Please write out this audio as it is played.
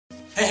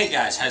Hey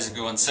guys, how's it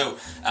going? So,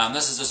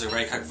 this is just a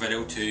very quick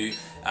video to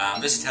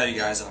basically tell you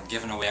guys that I'm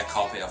giving away a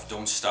copy of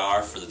Don't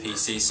Starve for the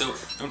PC. So,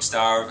 Don't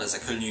Starve is a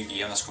cool new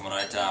game that's coming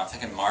out, I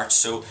think in March.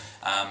 So,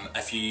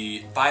 if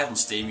you buy it on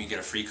Steam, you get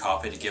a free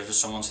copy to give to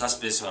someone. So that's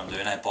basically what I'm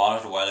doing. I bought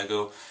it a while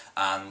ago,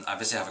 and I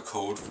basically have a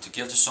code to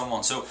give to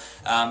someone. So,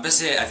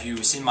 basically, if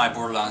you've seen my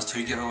Borderlands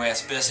 2 giveaway,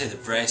 it's basically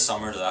very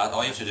similar to that.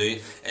 All you have to do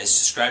is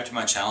subscribe to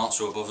my channel.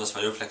 So above this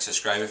video, click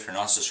subscribe if you're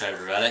not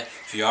subscribed already.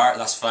 If you are,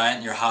 that's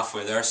fine. You're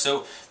halfway there.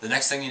 So the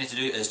next thing you need to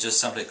do is just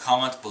simply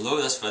comment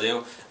below this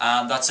video,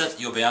 and that's it.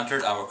 You'll be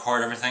entered. I'll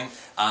record everything,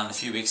 and in a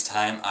few weeks'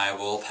 time, I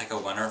will pick a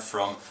winner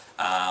from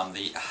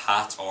the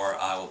hat, or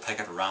I will pick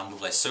it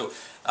randomly. So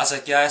that's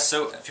it, guys.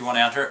 So if you want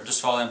to enter, just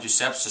follow them 2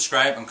 steps,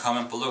 subscribe and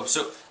comment below.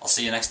 So I'll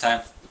see you next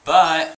time. Bye.